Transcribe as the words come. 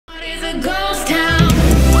a ghost town.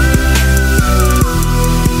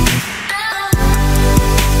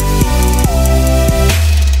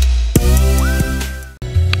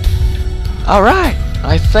 Alright,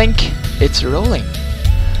 I think it's rolling.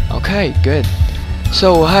 Okay, good.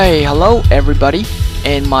 So, hey, hello everybody,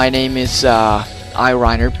 and my name is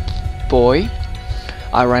iRiner Boy.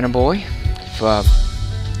 iRiner Boy.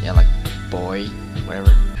 Yeah, like boy,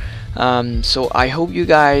 whatever. So I hope you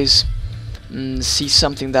guys see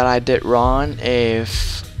something that I did wrong.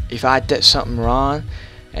 If I did something wrong,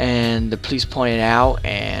 and please point it out,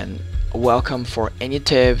 and welcome for any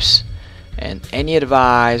tips and any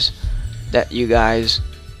advice that you guys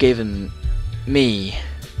given me.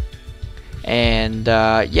 And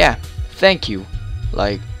yeah, thank you,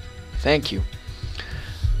 thank you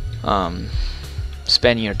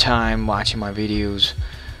spending your time watching my videos.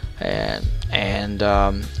 And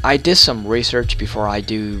I did some research before I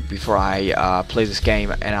play this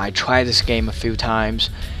game, and I tried this game a few times.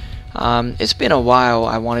 It's been a while.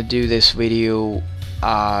 I want to do this video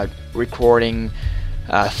recording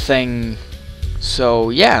thing. So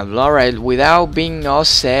yeah, alright, without being all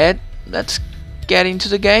said, let's get into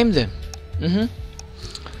the game then.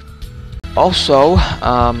 Also,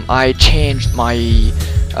 I changed my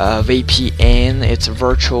VPN. It's a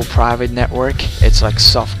virtual private network. It's like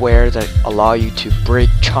software that allow you to break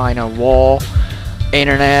China wall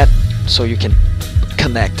internet so you can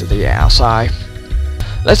connect to the outside.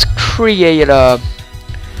 Let's create a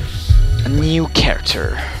new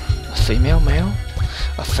character. A female, male?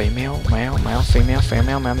 A female, male, male, female,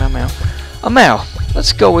 female, male, male, male. A male.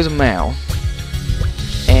 Let's go with a male.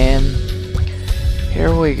 And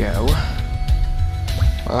here we go.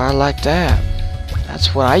 Well, I like that.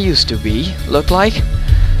 That's what I used to look like.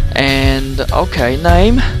 And okay,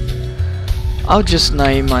 name. I'll just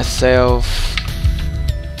name myself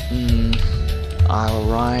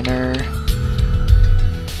iRiner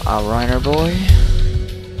Boy.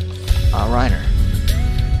 iRiner.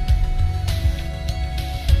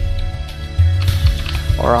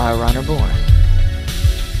 Or iRiner Boy.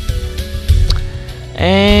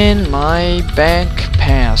 And my bank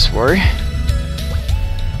password.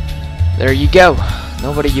 There you go.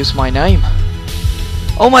 Nobody used my name.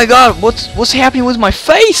 Oh my god, what's happening with my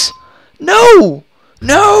face? No!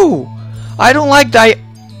 No! I don't like that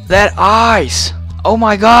eyes. Oh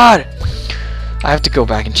my god. I have to go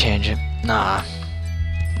back and change it. Nah.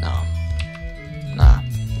 No. Nah.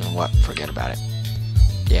 You know what? Forget about it.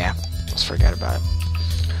 Yeah, let's forget about it.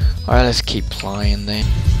 Alright, let's keep playing then.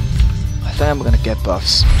 I think I'm gonna get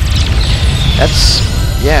buffs. That's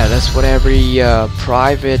what every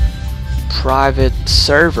private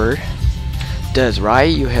server does, right?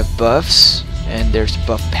 You have buffs, and there's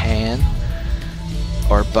buff pan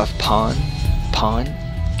or buff pawn,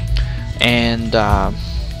 and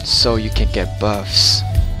so you can get buffs.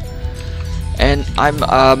 And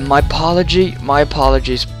my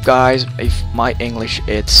apologies guys if my English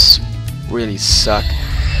it's really suck,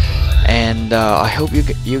 and I hope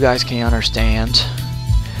you guys can understand.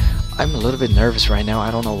 I'm a little bit nervous right now. I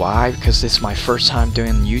don't know why, because this is my first time doing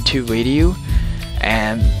a YouTube video,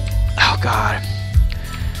 and oh god,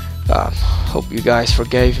 hope you guys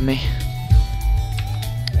forgave me.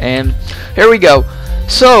 And here we go.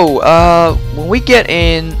 So when we get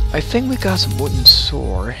in, I think we got some wooden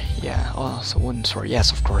sword. Yeah, oh, some wooden sword. Yes,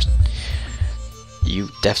 of course. You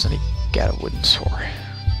definitely get a wooden sword.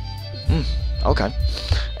 Okay.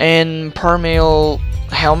 And permeable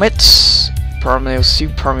helmets, permeable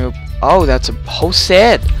suit, permeable. Oh, that's a whole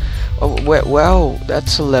set. Oh, well,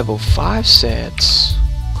 that's a level 5 set.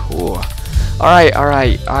 Cool.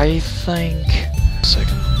 Alright. I think.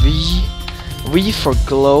 Second. V for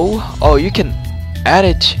glow. Oh, you can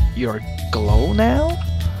edit your glow now.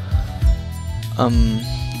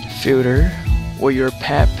 Filter where your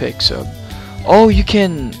pet picks up. Oh, you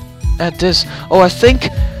can add this. Oh, I think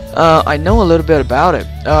I know a little bit about it.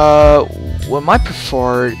 Well, my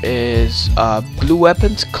preferred is blue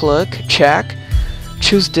weapons. Click, check,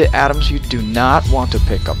 choose the items you do not want to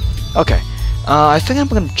pick up. Okay, I think I'm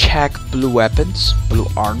gonna check blue weapons, blue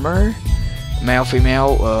armor, male,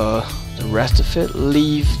 female, the rest of it,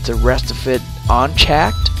 leave the rest of it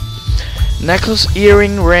unchecked. Necklace,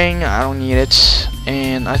 earring, ring, I don't need it.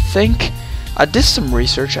 And I think I did some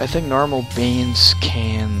research. I think normal beans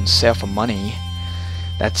can sell for money.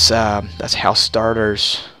 That's how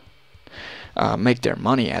starters make their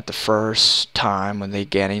money at the first time when they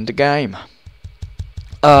get in the game.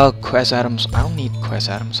 Quest items. I don't need quest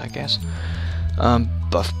items, I guess.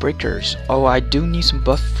 Buff breakers. Oh, I do need some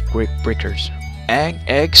buff breakers.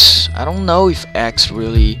 Eggs. I don't know if eggs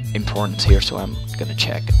really important here, so I'm gonna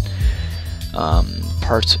check it.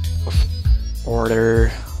 Parts of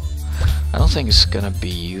order. I don't think it's gonna be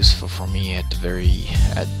useful for me at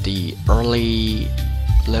the early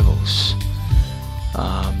levels.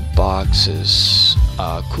 Boxes,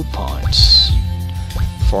 coupons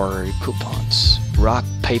for coupons. Rock,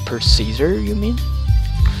 paper, scissor, you mean?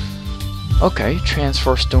 Okay,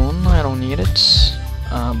 transfer stone, I don't need it.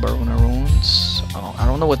 Barona runes. Oh, I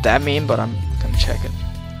don't know what that means, but I'm gonna check it.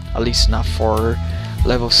 At least not for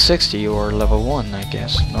level 60 or level 1, I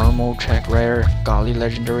guess. Normal, check, rare, godly,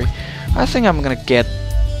 legendary. I think I'm gonna get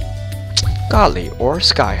godly or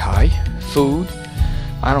sky high. Food.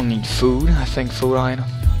 I don't need food. I think food item.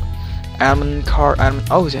 Admin card.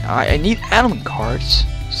 Oh, I need admin cards.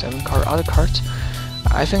 7 card. Other cards.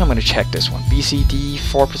 I think I'm gonna check this one. BCD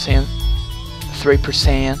 4%,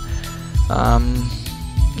 3%.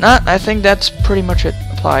 Not. I think that's pretty much it.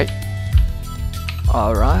 Apply.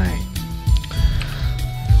 All right.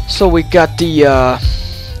 So we got the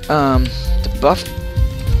buff,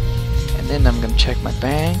 and then I'm gonna check my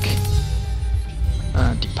bank.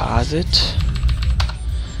 Deposit.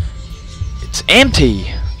 It's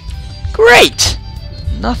empty. Great.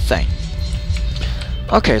 Nothing.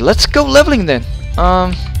 Okay, let's go leveling then.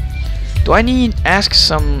 Do I need ask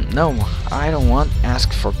some? No, I don't want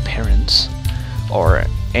ask for parents or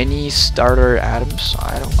any starter items.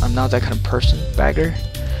 I'm not that kind of person, bagger.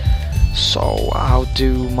 So I'll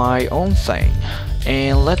do my own thing,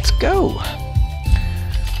 and let's go.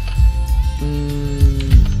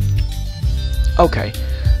 Okay,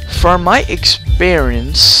 from my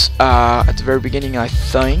experience at the very beginning, I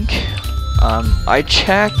think I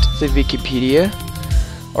checked the Wikipedia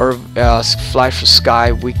or Flyff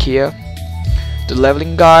Sky Wikia, the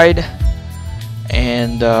leveling guide,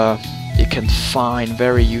 and you can find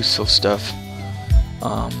very useful stuff.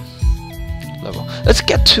 Level. Let's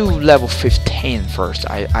get to level 15 first.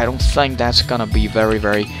 I don't think that's gonna be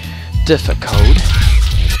very difficult.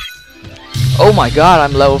 Oh my god,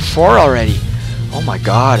 I'm level 4 already. Oh my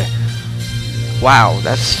god. Wow,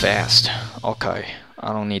 that's fast. Okay,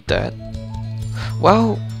 I don't need that.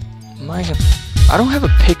 Well, I don't have a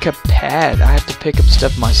pickup pad. I have to pick up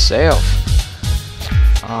stuff myself.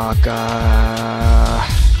 Oh god.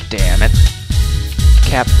 Damn it.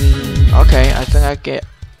 Captain. Okay, I think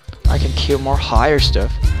I can kill more higher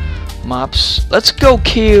stuff. Mobs. Let's go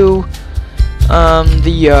kill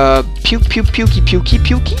the puke. The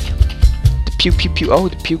puke. Oh,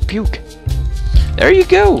 the puke. There you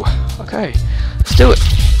go. Okay, let's do it.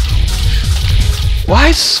 Why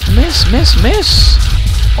miss?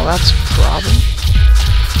 Well, that's a problem.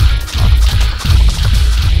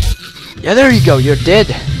 Yeah, there you go. You're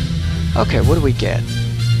dead. Okay, what do we get?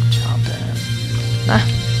 Jump in. Nah,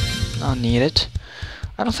 don't need it.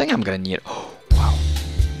 I don't think I'm gonna need it. Oh, wow.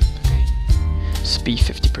 Okay. Speed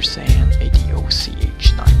 50%,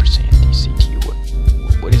 ADOCH 9%, DCT.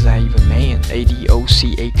 What does that even mean?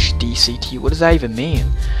 ADOCH DCT. What does that even mean?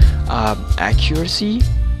 Accuracy.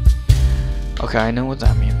 Okay, I know what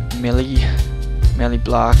that means. Melee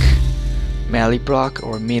block,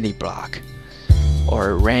 or melee block,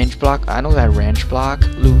 or range block. I know that range block.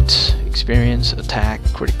 Loot, experience, attack,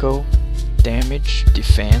 critical, damage,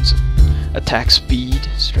 defense, attack speed,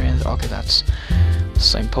 strength. Okay, that's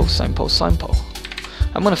same pose. I'm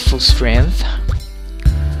gonna full strength.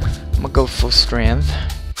 I'm gonna go full strength.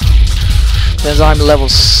 Since I'm level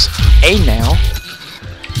 8 now.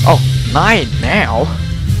 Oh, 9 now.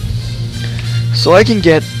 So I can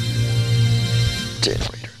get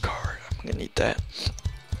generator card. I'm gonna need that.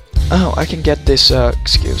 Oh, I can get this.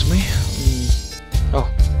 Excuse me. Oh,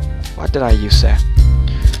 why did I use that?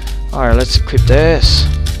 All right, let's equip this.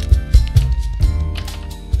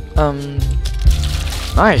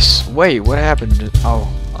 Nice. Wait, what happened? Oh,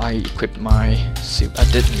 I equipped my suit. I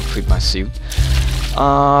didn't equip my suit.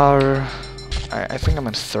 I think I'm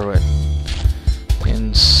gonna throw it.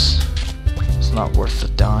 It's not worth a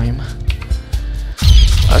dime.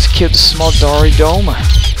 Let's kill the small Dory Dome.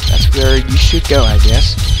 That's where you should go, I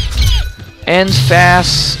guess. And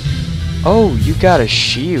fast. Oh, you got a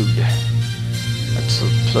shield. That's a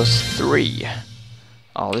 +3.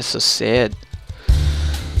 Oh, this is sad.